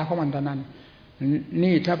นเวลาของมันเท่านั้น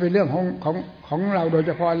นี่ถ้าเป็นเรื่องของเราโดยเ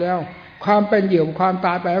ฉพาะแล้วความเป็นอยู่ความต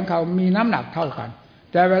ายไปของเขามีน้ำหนักเท่ากัน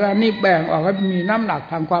แต่เวลานี้แบ่งออกให้มีน้ำหนัก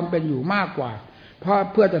ทางความเป็นอยู่มากกว่าเพราะ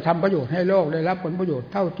เพื่อจะทำประโยชน์ให้โลกได้รับผลประโยชน์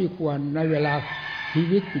เท่าที่ควรในเวลาชี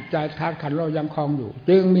วิตจิตใจธาตุขันธ์เรายังครองอยู่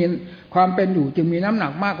จึงมีความเป็นอยู่จึงมีน้ำหนั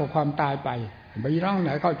กมากกว่าความตายไปพี่น้องไหน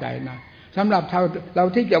เข้าใจนะสำหรับเรา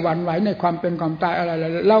ที่จะหวั่นไหวในความเป็นความตายอะไร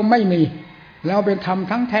เราไม่มีเราเป็นธรรม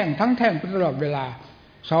ทั้งแท่งตลอดเวลา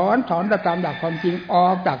สอนตามหลักความจริงออ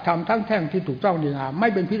กจากธรรมทั้งแท่งที่ถูกต้องดีงามไม่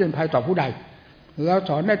เป็นพิษเป็นภัยต่อผู้ใดเรา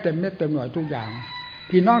สอนได้เต็มเม็ดเต็มหน่วยทุกอย่าง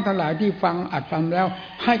พี่น้องทั้งหลายที่ฟังอัดฟังแล้ว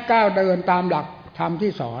ให้ก้าวเดินตามหลักธรรม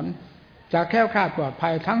ที่สอนจะแคล้วคลาดปลอดภั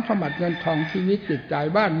ยทั้งสมบัติเงินทองชีวิตจิตใจ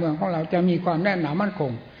บ้านเมืองของเราจะมีความแน่นหนามั่นค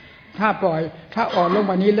งถ้าปล่อยถ้าอ่อนลง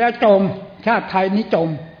กว่านี้แล้วจมชาติไทยนี้จม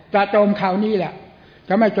จะจมคราวนี้แหละจ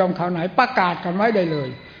ะไม่จมคราวไหนประกาศกันไว้ได้เลย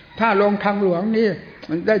ถ้าลงทางหลวงนี่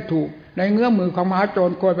มันได้ถูกในเงื้อมือของมหาโจ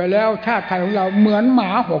รโกยไปแล้วชาติไทยของเราเหมือนหมา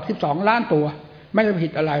62ล้านตัวไม่ได้ผิ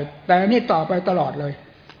ดอะไรแต่นี่ต่อไปตลอดเลย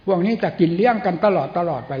พวกนี้จะกินเลี้ยงกันตลอ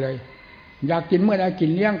ดไปเลยอยากกินเมื่อใดกิ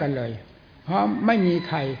นเลี้ยงกันเลยเพราะไม่มี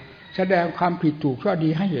ใครแสดงความผิดถูกชั่วดี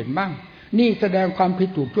ให้เห็นบ้างนี่แสดงความผิด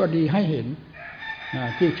ถูกชั่วดีให้เห็น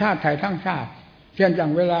ที่ชาติไทยทั้งชาติเช่นอย่า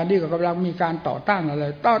งเวลานี้ก็กำลังมีการต่อต้านอะไร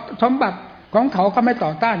ต่อสมบัติของเขาไม่ต่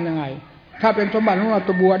อต้านยังไงถ้าเป็นสมบัติของเรา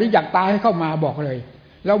ตัวบัวที่อยากตายให้เข้ามาบอกเลย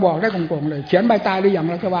เราบอกได้ตรงๆเลยเขียนใบตายหรือยัง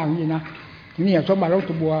เราจะวางนี่นะนี่สมบัติของ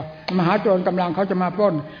ตัวบัวมหาโจรกำลังเขาจะมาปล้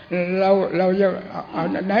นเราจะ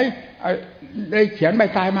ไหนได้เขียนใบ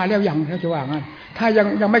ตายมาแล้วยังเราจะว่างั้นถ้า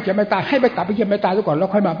ยังไม่เขียนใบตายให้ไปกลับไปเขียนใบตายซะก่อนแล้ว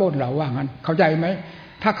ค่อยมาปล้นเราว่างั้นเข้าใจไหม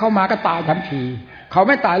ถ้าเขามาก็ตายทันทีเขาไ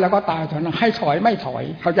ม่ตายเราก็ตายเท่านั้นให้ถอยไม่ถอย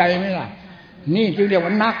เข้าใจไหมล่ะนี่จึงเรียกว่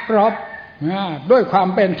านักรบด้วยความ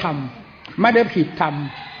เป็นธรรมไม่ได้ผิดธรรม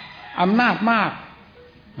อำนาจมาก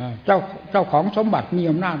เจ้าของสมบัติมี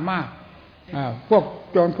อำนาจมากพวก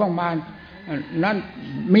โจรพวกมารนั้น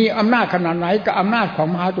มีอำนาจขนาดไหนกับอำนาจของ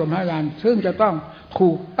มหาโจรมหาญาณซึ่งจะต้องถู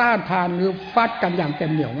กต้านทานหรือฟัดกันอย่างเต็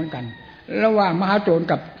มเหนี่ยวเหมือนกันระหว่างมหาโจร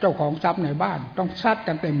กับเจ้าของทรัพย์ในบ้านต้องซัด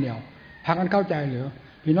กันเต็มเหนี่ยวพากันเข้าใจหรือ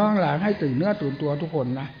พี่น้องหลานให้ตื่นเนื้อตื่นตัวทุกคน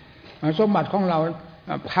นะสมบัติของเรา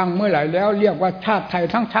พังเมื่อไหร่แล้วเรียกว่าชาติไทย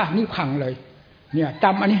ทั้งชาตินี้พังเลยเนี่ยจ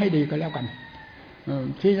ำอันนี้ให้ดีก็แล้วกัน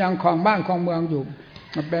ที่ยังครองบ้านครองเมืองอยู่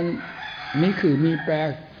เป็นมีคือมีแปร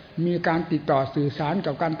มีการติดต่อสื่อสาร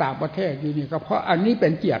กับการต่างประเทศอยู่นี่ก็เพราะอันนี้เป็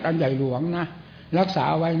นเกียรติอันใหญ่หลวงนะรักษา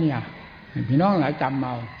ไว้เนี่ยพี่น้องหลายจำเม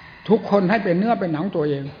าทุกคนให้เป็นเนื้อเป็นหนังตัว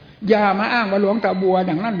เองอย่ามาอ้างว่าหลวงตาบัวอ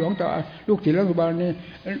ย่างนั้นหลวงตาลูกศิษย์หลวงตาบัวนี่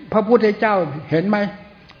พระพุทธเจ้าเห็นไหม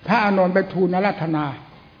พระอานนท์ไปทูลอาราธนา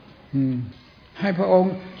ให้พระอง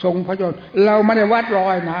ค์ทรงพระชนเราไม่ได้วัดรอ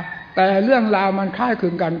ยนะแต่เรื่องราวมันคล้ายคลึ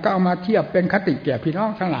งกันก็เอามาเทียบเป็นคติแก่พี่น้อง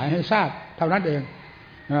ทั้งหลายให้ทราบเท่านั้นเอง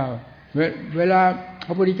เวลาพ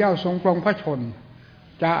ระพุทธเจ้าทรงปรงพระชน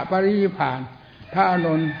จะปรินิพพานพระอาน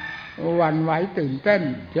นท์หวั่นไหวตื่นเต้น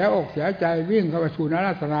เสียอกเสียใจวิ่งเข้าไปทูลอาร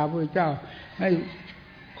าธนาพระพุทธเจ้าให้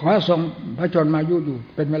ขอทรงพระชนมาอยู่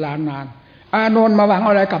เป็นเวลานาน อานนท์มาหวัง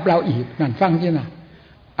อะไรกับเราอีกนั่นฟังที่นะ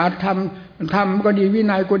อาจทำก็ดีวิ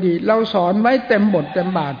นัยก็ดีเราสอนไว้เต็มบทเต็ม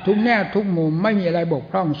บาททุกแง่ทุกมุมไม่มีอะไรบก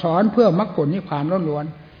พร่องสอนเพื่อมรรคผลนิพพานล้วน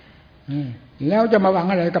ๆแล้วจะมาหวัง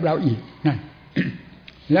อะไรกับเราอีกนั่น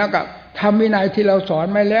แล้วก็ทำวินัยที่เราสอน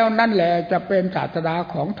ไว้แล้วนั่นแหละจะเป็นศาสดา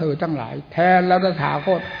ของเธอทั้งหลายแทนเราตถาค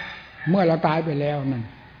ตเมื่อเราตายไปแล้วนั่น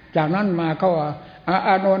จากนั้นมาเขาว่า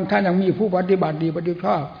อานนท์ท่านยังมีผู้ปฏิบัติดีปฏิบัติช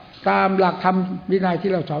อบตามหลักธรรมวินัย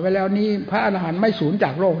ที่เราสอนไว้แล้วนี้พระอรหันต์ไม่สูญจา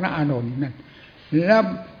กโลกนะอานนท์นั่นแล้ว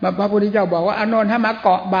พระพุทธเจ้าบอกว่าอานนท์ให้มาเก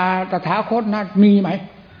าะบาตถาคตนั้นมีไหม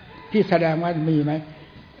ที่แสดงว่ามีไหม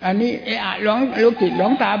อันนี้หลวงลูกศิษย์หลว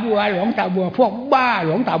งตาบัวพวกบ้าห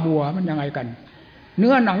ลวงตาบัวมันยังไงกันเ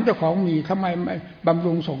นื้อหนังเจ้าของมีทำไมไม่บำ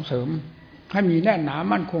รุงส่งเสริมให้มีแน่นหนา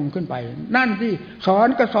มั่นคงขึ้นไปนั่นที่สอน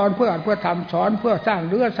ก็สอนเพื่อทำสอนเพื่อสร้าง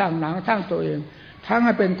เนื้อสร้างหนังสร้างตัวเองทั้งใ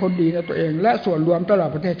ห้เป็นคนดีในตัวเองและส่วนรวมตลอด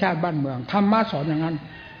ประเทศชาติบ้านเมืองธรรมะสอนอย่างนั้น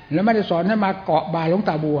แล้วไม่ได้สอนให้มาเกาะบาหลวงต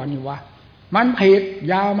าบัวนี่วะมันผิด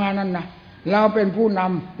ยาวมานั่นนะเราเป็นผู้น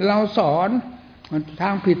ำเราสอนทา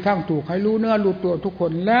งผิดทางถูกให้รู้เนื้อรู้ตัวทุกค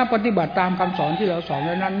นแล้วปฏิบัติตามคำสอนที่เราสอนไ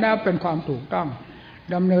ว้นั้นแล้วเป็นความถูกต้อง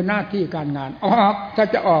ดำเนินหน้าที่การงานออกถ้า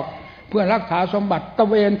จะออกเพื่อรักษาสมบัติตะ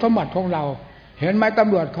เวนสมบัติของเราเห็นไหมต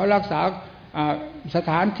ำรวจเขารักษาส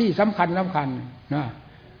ถานที่สำคัญนะ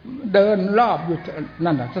เดินรอบอยู่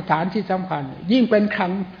นั่นสถานที่สำคัญยิ่งเป็นครั้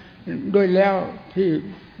งด้วยแล้วที่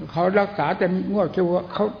เขารักษาแต่งวด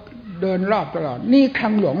เขาเดินรอบตลอดนี่ค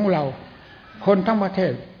รั้งหลวงของเราคนทั้งประเท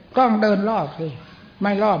ศต้องเดินรอบสิไ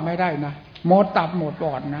ม่รอบไม่ได้นะหมดตับหมดป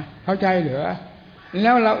อดนะเข้าใจเหรอแ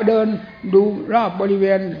ล้วเราเดินดูรอบบริเว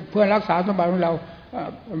ณเพื่อรักษาสมบัติของเรา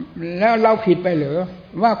แล้วเราผิดไปเหรอ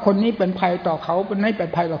ว่าคนนี้เป็นภัยต่อเขาเป็นไม่เป็น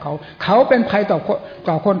ภัยต่อเขาเขาเป็นภัย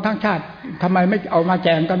ต่อคนทั้งชาติทำไมไม่เอามาแจ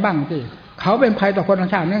งกันบ้างสิเขาเป็นภัยต่อคนทั้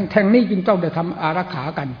งชาตินั่นแทงนี่จึงต้องได้ทำอารักขา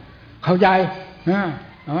กันเข้าใจ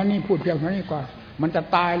นี่พูดเพียงเท่านี้ก่อนมันจะ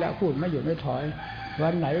ตายแล้วพูดไม่หยุดไม่ถอยวั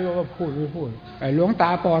นไหนก็พูดไอ้หลวงตา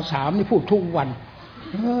ป.3 นี่พูดทุกวัน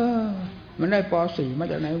มันได้ป.4 มา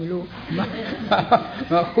จากไหนไม่รู้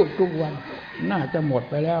มาพูดทุกวันน่าจะหมด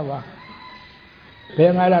ไปแล้ววะเป็น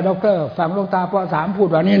ไงล่ะด็อกเตอร์ฟังหลวงตาป.3 พูด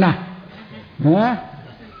วันนี้นะ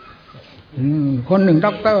คนหนึ่งด็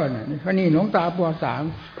อกเตอร์เนี่ยคนนี้หลวงตาป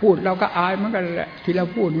.3 พูดเราก็อายเหมือนกันแหละที่เรา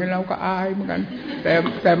พูดนี่เราก็อายเหมือนกัน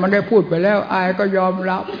แต่มันได้พูดไปแล้วอายก็ยอม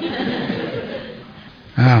รับ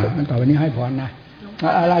มันต่อไปนี้ให้พรนะ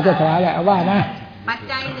อะไรจะถวายแหละว่านะปัจ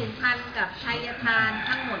จัย 1,000 กับชัยทาน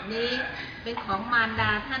ทั้งหมดนี้เป็นของมารด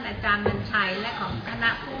าท่านอาจารย์บรรชัยและของคณะ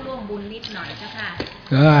ผู้ร่วมบุญนิดหน่อยเจ้าค่ะ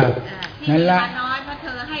ที่มีมาน้อยเพราะเธ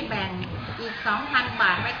อให้แบ่งอีก 2,000 บ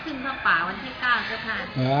าทไว้ขึ้นพระป่าวันที่ 9เจ้าค่ะ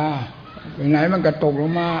เป็นไหนมันก็ตกล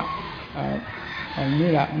งมาอันนี้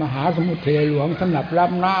แหละมหาสมุทรทะเลหลวงสำหรับรั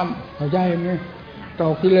บน้ำเข้าใจไหมต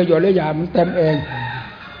กทีละหยดละหยาดมันเต็มเอง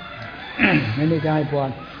ไม่ได้ใจพร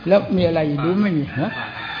แล้วมีอะไรอีกรู้ไม่มีฮะ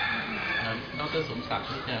ดร.สมศักดิ์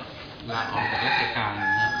ที่จะลาออกจากราชการ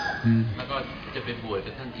นะแล้วก็จะไปบวช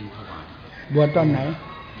กับท่านอินทวารบวชตอนไหน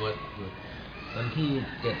บวชวันที่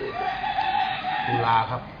7 ตุลา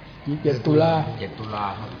ครับ7 ตุลา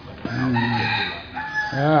ครับ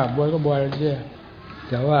บวชก็บวชสิ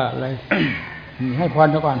แต่ว่าอะไร ให้พร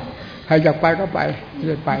ซะก่อนใครอยากไปก็ไปเ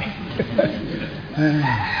รื่อยไป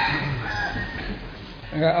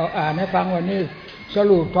เอาอ่านให้ฟังวันนี้ส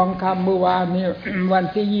รุปทองคำเมื่อวานนี้วัน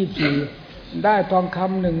ที่24ได้ทองค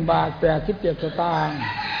ำ1 บาท 87 สตางค์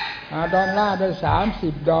ดอลลาร์ได้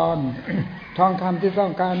30 ดอลทองคำที่ต้อ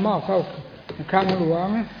งการมอบเข้าคลังหลวง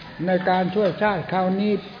ในการช่วยชาติคราว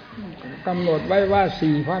นี้กำหนดไว้ว่า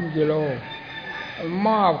 4,000 กิโลม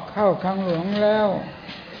อบเข้าคลังหลวงแล้ว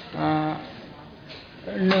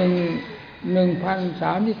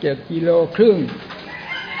1,037 กิโลครึ่ง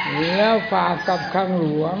แล้วฝากกับคลังหล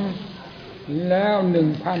วงแล้ว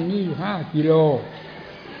 1,025 กิโล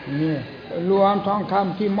นี่รวมทองค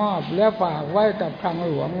ำที่มอบและฝากไว้กับคลัง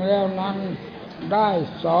หลวงแล้วนั้นได้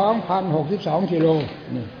 2,062 กิโล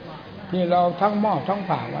นี่เราทั้งมอบทั้ง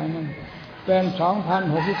ฝากไว้นั่นเป็น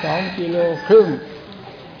 2,062 กิโลครึ่ง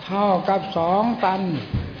เท่ากับ2 ตัน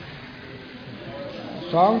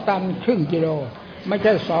2 ตันครึ่งกิโลไม่ใ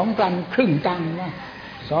ช่2 ตันครึ่งตันนะ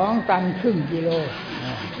2 ตันครึ่งกิโล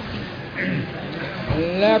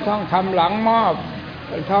แล้วทองคำหลังมอบ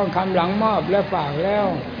และฝากแล้ว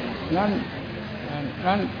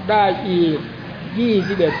นั้นได้อีก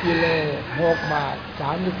21 กิโล6 บาท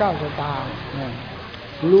 39 สตางค์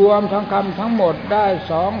รวมทองคำทั้งหมดได้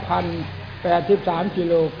 2,083 กิ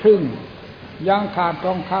โลครึ่งยังขาดท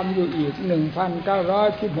องคำอยู่อีก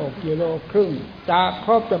 1,916 กิโลครึ่งจะค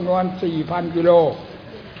รบจำนวน 4,000 กิโล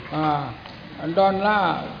ดอลลา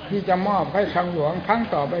ร์ที่จะมอบให้คลังหลวงครั้ง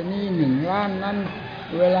ต่อไปนี้1 ล้านนั้น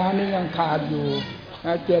เวลานี้ยังขาดอยู่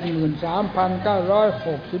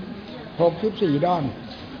 73,964 ดอล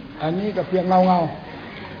อันนี้ก็เพียงเงา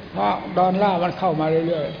เพราะดอลลาร์มันเข้ามา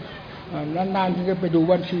เรื่อยๆนานๆที่จะไปดู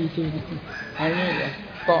บัญชีทีอันนี้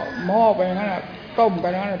ก็หม้อไปงั้นน่ะต้มกั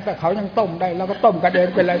นนะแต่เขายังต้มได้เราก็ต้มกันเอง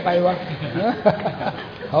เป็นไรไปวะ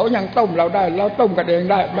เขายังต้มเราได้เราต้มกันเอง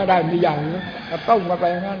ได้ไม่ได้มีอย่างนี้เราต้มกันไป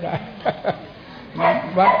งั้นแหละ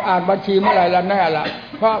อ่านบัญชีเมื่อไหร่แล้วแน่ละ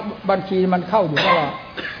เพราะบัญชีมันเข้าอยู่ตลอด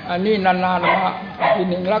อันนี้นานๆมาที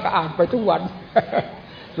หนึ่งแล้วก็อ่านไปทุกวัน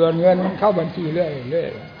ส่วนเงินมันเข้าบัญชีเรื่อย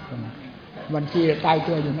ๆบัญชีตาย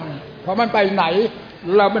ตัวอยู่นั่นเพราะมันไปไหน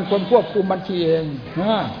เราเป็นคนควบคุมบัญชีเอง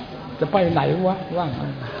จะไปไหนวะว่าง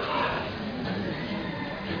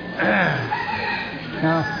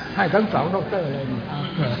ให้ทั้งสองด็อกเตอร์เลย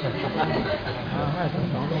ให้ทั้ง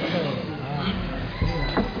สองด็อกเตอร์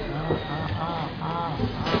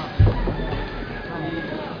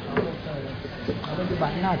ปฏิบั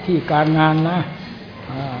ติหน้าที่การงานนะ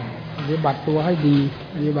ปฏิบัติตัวให้ดี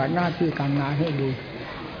ปฏิบัติหน้าที่การงานให้ดี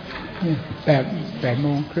นี่8 โม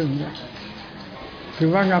งครึ่งเนี่ยถือ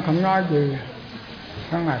ว่างานของน้อยดี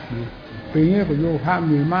ทั้งหมดดีปีนี้ก็โยคะ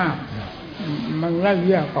มีมากมันไล่เ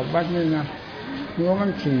ยอะกับวัดนี่นะนี่ว่ามั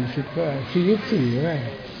น44เลย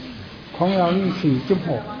ของเรานี่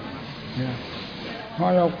46เนี่ยเพราะ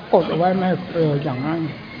เรากดเอาไว้ไม่อย่างนั้น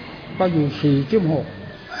ก็อยู่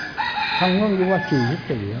46ทางนู้นรู้ว่า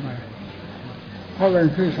44ทำไมเพราะเป็น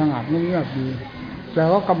ที่สงบเงียบดีแต่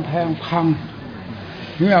ว่ากำแพงพัง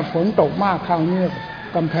เนี่ยฝนตกมากคราวนี้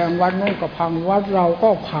กำแพงวัดนู้นก็พังวัดเราก็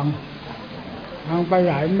พังไป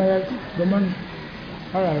หลายเมตรแล้วมัน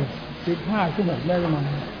เท่าไหร่15-16 เมตรมัน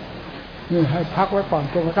นี่ให้พักไว้ก่อน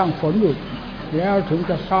จนกระทั่งฝนหยุดแล้วถึง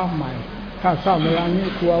จะซ่อมใหม่ถ้าซ่อมเวลานี้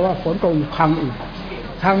กลัวว่าฝนตกพังอีก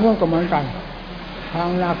ทางนู้นก็เหมือนกันทาง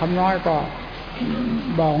นาคำน้อยก็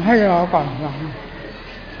บอกให้รอก่อน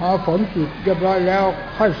พอฝนหยุดเรียบร้อยแล้ว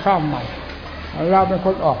ค่อยซ่อมใหม่เราเป็นค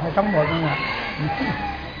นออกให้ทั้งหมดนั่นแหละ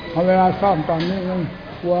พอเวลาซ่อมตอนนี้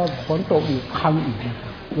กลัวฝนตกอีกพังอีก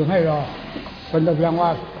จึงให้รอเป็นแต่เพียงว่า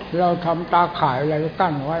เราทำตาข่ายอะไร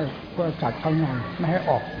กั้นไว้เพื่อจัดข้างในไม่ให้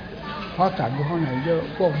ออกเพราะสัตว์อยู่ข้างในเยอะ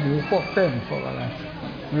พวกหมูพวกเต้นพวกอะไร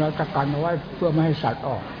เราจะกันเอาไว้เพื่อไม่ให้สัตว์อ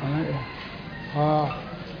อกเพราะนั้นเองพอ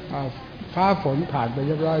ฟ้าฝนผ่านไปเ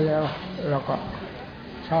รียบร้อยแล้วเราก็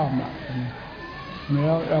ซ่อมแ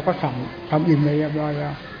ล้วเราก็สั่งทำอินไปเรียบร้อยแล้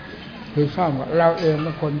วคือซ่อมเราเองเ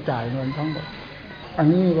ป็นคนจ่ายเงินทั้งหมดอัน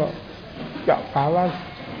นี้ก็จะกล่าวว่า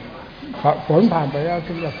ฝนผ่านไปแล้ว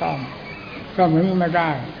ถึงจะซ่อมไม่ได้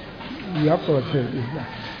เดี๋ยวเกิดเหตุอีก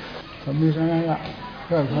ผมมีเท่านั้นละเ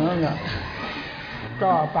รื่องเท่านั้นละ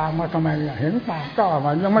ก็ปากมาทำไมล่ะเห็นปากก็มั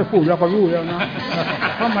นยังไม่พูดเราก็รู้แล้วนะ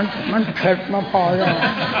เพราะมันเข็ดมาพอแล้ว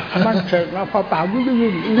มันเข็ดแล้วพอปากยุ่ง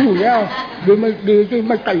รู้แล้วดีไม่ดีที่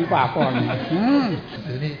ไม่ตีปากก่อนห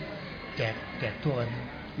รือนี่แจกทั่ว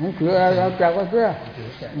มันคืออะไรเราแจกก็เพื่อ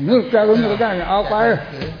นึกแจกก็นึกได้เอาไป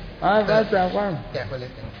แจกไปเลย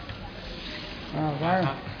ไป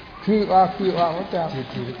ขี้ออกก็แจก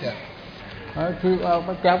ขี้ออก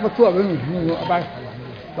ก็แจกมาทั่วไปนี่เอาไป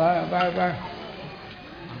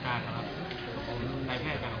การครับผมนายแพ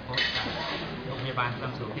ทย์จากโรงพยาบาลซั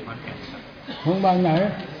มซุงที่ขอนแก่นครับโรงพยาบาลไหน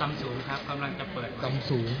ซัมซุงครับกำลังจะเปิดซัม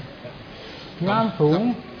ซุงน้ำสูง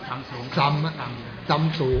ซัม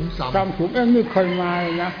ซุงนี่เคยมาเล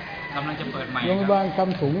ยนะกำลังจะเปิดใหม่โรงพยาบาลซัม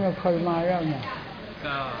ซุงเนี่ยเคยมาแล้วเนี่ย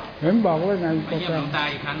ก็เห็นบอกว่าไงไปเยี่ยมหลวงตา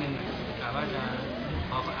อีกครั้งหนึ่งกะว่าจะ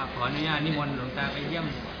ขออนุญาตนิมนต์หลวงตาไปเยี่ยม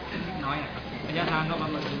น้อยนะครับระยะทางก็ประ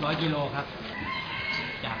มาณ100 กิโลครับ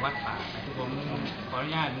จากวัดป่าผมขออนุ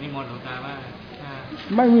ญาตนิมนต์หลวงตาว่า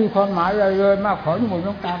ไม่มีความหมายอะไรเลยมากขอนิมนต์หล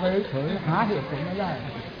วงตาไปเฉยหาเหตุผลไม่ได้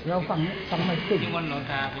เราฟังไม่ขึ้นนิมนต์หลวง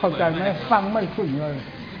ตาเข้าใจไหมฟังไม่ขึ้นเลย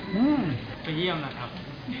ไปเยี่ยมนะครับ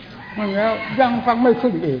มันแล้วยังฟังไม่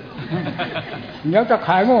ขึ้นอีกเดี๋ยวจะข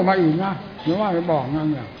ายโง่มาอีกนะหรือว่าไปบอกนั่น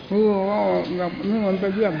เนี่ยนี่มันไป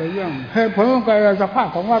เยี่ยมเหตุผลของการสภาพ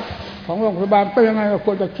ของวัดของโรงพยาบาลเป็นยังไงค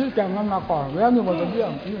วรจะชี้แจงนั้นมาก่อนแล้วนี่มันไปเยี่ย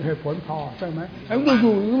มนี่เหตุผลพอใช่ไหมไอ้อ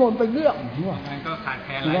ยู่นี่มันไปเยี่ยมมันก็ขาดแค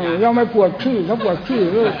ลนหลายอย่างยังไม่ปวดขี้ถ้าปวดขี้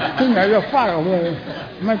ที่ไหนจะฟาดออกเลย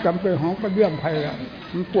ไม่จำเป็นของไปเยี่ยมใครแล้ว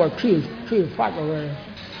มันปวดขี้ฟาดออกเลย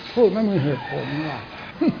พูดไม่มีเหตุผลว่ะ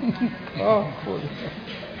พูด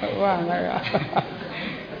ว่าไงอ่ะ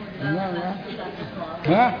นั่นนะเ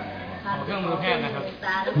ครื่องมือแพทย์นะครับ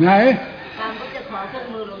ไหนการก็จะขอเครื่อง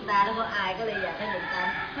มือหลวงตาแล้วก็อายก็เลยอยากให้หลวงตา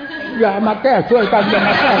อย่ามาแก้ช่วยกันอย่าม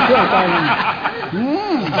าแก้ช่วยกัน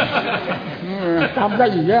ทำได้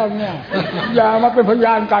อีกแล้วเนี่ยอย่ามาเป็นพย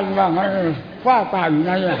านกันว่าไงว่าตายอยู่ไ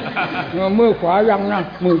งอ่ะมือขวายังนะ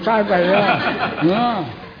มือซ้ายไปแล้ว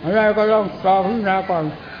อะไรก็ต้องรอพิจารณาก่อน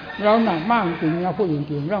เราหนักมากจริงนะพูดจ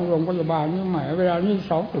ริงๆเรื่องโรงพยาบาลนี่ใหม่เวลานี้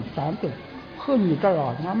2 ตึก 3 ตึกขึ้นอยู่ตลอ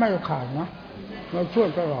ดนะไม่ขาดนะเราช่วย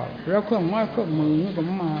ตลอดแล้วเครื่องไม้เครื่องมือนี่ก็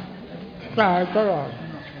มาจ่ายตลอด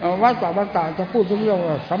วัดป่าบ้านตาจะพูดถึงเรื่อง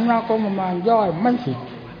ว่าสำนักงบประมาณย่อยไม่ผิด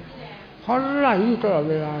เพราะไหลตลอด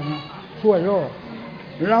เวลานะช่วยโลก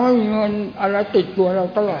เราไม่มีเงินอะไรติดตัวเรา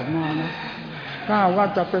ตลอดมานะถ้าว่า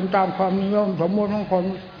จะเป็นตามความนิยมสมมติของคน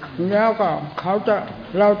แล้วก็เ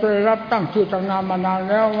ราจะได้รับตั้งชื่อตั้งนามมานาน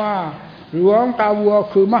แล้วว่าหลวงตาวัว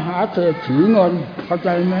คือมหาเศรษฐีเงินเข้าใจ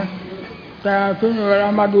ไหมแต่ที่เวลา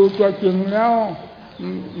มาดูตัวจริงแล้ว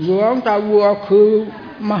หลวงตาวัวคือ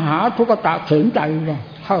มหาทุกตะเข็นใจ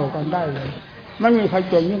เข้ากันได้เลยไม่มีใคร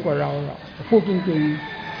จนยิ่งกว่าเราหรอกพูดจริง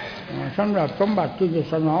ๆสำหรับสมบัติที่จะ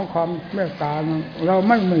สนองความเมตตาเรา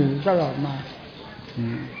ไม่มีตลอดมา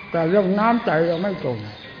แต่เรื่องน้ำใจเราไม่ตรง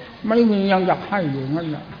ไม่มียังอยากให้อยู่นั่น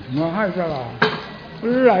แหละมาให้ตลอด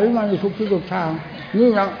ไหลมาในทุกที่ทุกทางนี่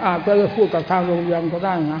ยังอาจจะพูดกับทางโรงเรียนก็ไ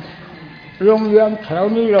ด้นะโรงเรียนแถว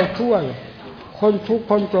นี้เราช่วยคนทุก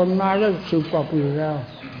คนจนมาได้10 กว่าปีแล้ว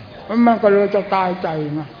มันก็เลยจะตายใจ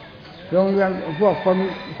นะโรงเรียนพวก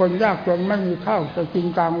คนยากจนไม่มีข้าวจะกิน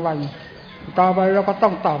กลางวันต่อไปเราก็ต้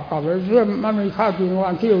องตอบกลับเลยเรื่องไม่มีข้าวกิน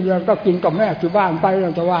วันที่โรงเรียนก็กินกับแม่ที่บ้านไปเร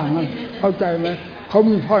าจะว่างมันเข้าใจไหมเขา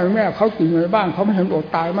มีพ่อแม่เขากินในบ้านเขาไม่เห็นอด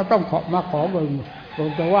ตายมาต้องมาขอเงินเรา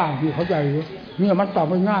จะว่างที่เข้าใจเนี่ยมันตอบ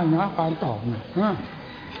ไม่ง่ายนะการตอบเนี่ย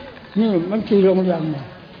นี่มันกี่โรงเรียนเนี่ย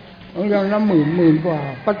โรงเรียนละหมื่นกว่า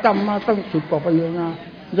ประจำมาตั้ง10 กว่าปีนะ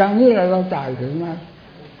อย่างนี้เราจ่ายถึงนะ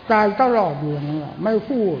จ่ายตลอดอยู่นะไม่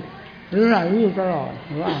พูดหรือไหนนี่ตลอด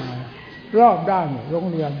ว่าไงรอบด้านโรง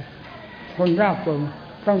เรียนคนยากจน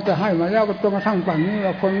ต้องจะให้มาแล้วก็จนกระทั่งป่านนี้เร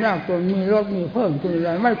าคนยากจนมีรถมีเพิ่มขึ้นอะไร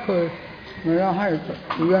ไม่เคยเราให้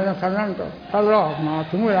เรียนคณะก็ตลอดมา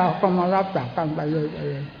ถึงเวลาก็มารับจากกันไปเลย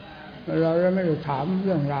เราไม่ได้ถามเ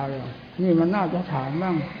รื่องราวเลยนี่มันน่าจะถามบ้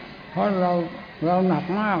างเพราะเราหนัก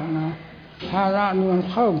มากนะภาระนี่มัน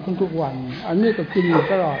เพิ่มขึ้นทุกวันอันนี้ก็กินอยู่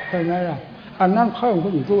ตลอดใช่ไหมล่ะอันนั้นเพิ่มขึ้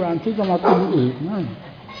นอีกทุกวันที่จะมากินอีกนั่น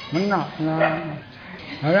มันหนักนะ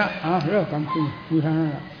เอาละเลิกกันกินมีเท่านั้น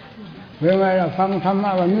แหละเป็นไงล่ะฟังธรรม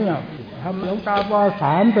ะวันนี้ทำหลวงตาป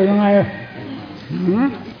.3เป็นยังไง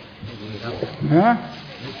ฮะ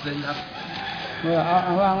เป็นครับเอ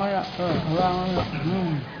าวางไว้ละวางไว้ละ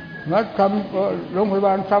วัดโรงพยาบ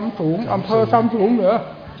าลซ้ำสูงอำเภอซ้ำสูงเหรอ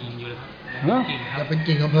จริงอยู่เลยครับจะเป็นจ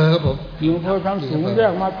ริงอำเภอครับผมอำเภอซ้ำสูงแย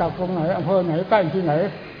กมาจากตรงไหนอำเภอไหนใกล้ที่ไหน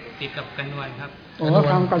ติดกับกระนวลครับ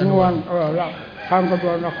ทางกระนวลแล้วทางกระน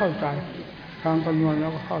วลเราเข้าใจทางกระนวลเรา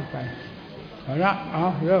ก็เข้าใจเอาละ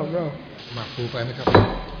เลิกหมักปูไปไหมครับ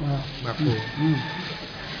หมักปู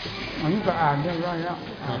อันนี้ก็อ่านเรียบร้อยแล้ว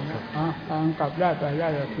ทางกลับได้ไปได้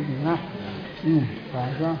แล้วทีนี้นะไป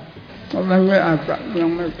ซะมันไม่อาจจะยัง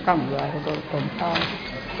ไม่ตั้งเวลาก็ตอนเช้า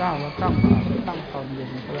ว่าตั้งตอนเย็น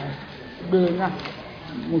ก็ได้ดีนะ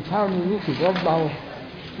มื้อเช้านี้รู้สึกว่าเบา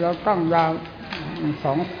แล้วตั้งยา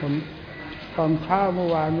2 คนตอนเช้าเมื่อ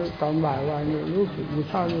วานนี้ตอนบ่ายวานนี้รู้สึกมื้อ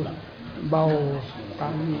เช้านี้เบาตา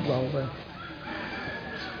มนี้เบาไป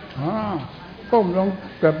ก้มลง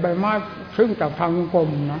เก็บใบไม้ซึ่งจากทางกรม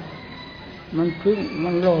นะมั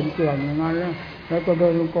นโลนเกลื่อนอย่างนั้นแล้วก็เดิ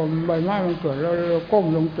นกรมใบไม้มันเกิดแล้วก้ม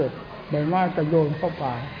ลงเก็บใบไม้จะโยนเข้าป่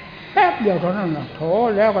าแป๊บเดียวเท่านั้นนะโถ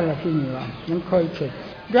แล้วกันละที่นี่ละมันเคยเสร็จ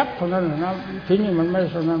ยับเท่านั้นนะที่นี่มันไม่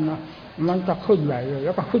เท่านั้นนะมันจะขึ้นใหญ่เลยแ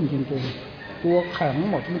ล้วก็ขึ้นจริงๆตัวแข็ง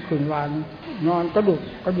หมดเมื่อคืนวานนอนกระ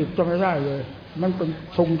ดิกจะไม่ได้เลยมันเป็น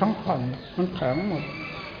ทุงทั้งผ่อนมันแข็งหมด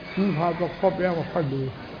นี่พอประคบแล้วก็ค่อยดี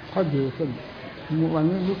ขึ้นวัน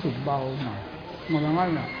นี้รู้สึกเบาหน่อยมันงั้น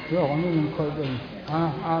น่ะเรื่องของนี่มันเคยเป็น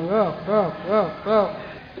เลิก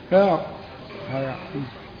อะไร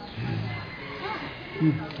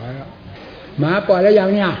หมาปล่อยแล้วยัง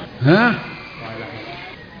เนี่ยฮะปล่อยแล้ว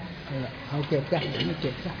เขาเก็บจ้ะไม่เ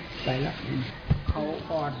ก็บจ้ะไปแล้วเขา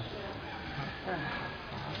อ่อน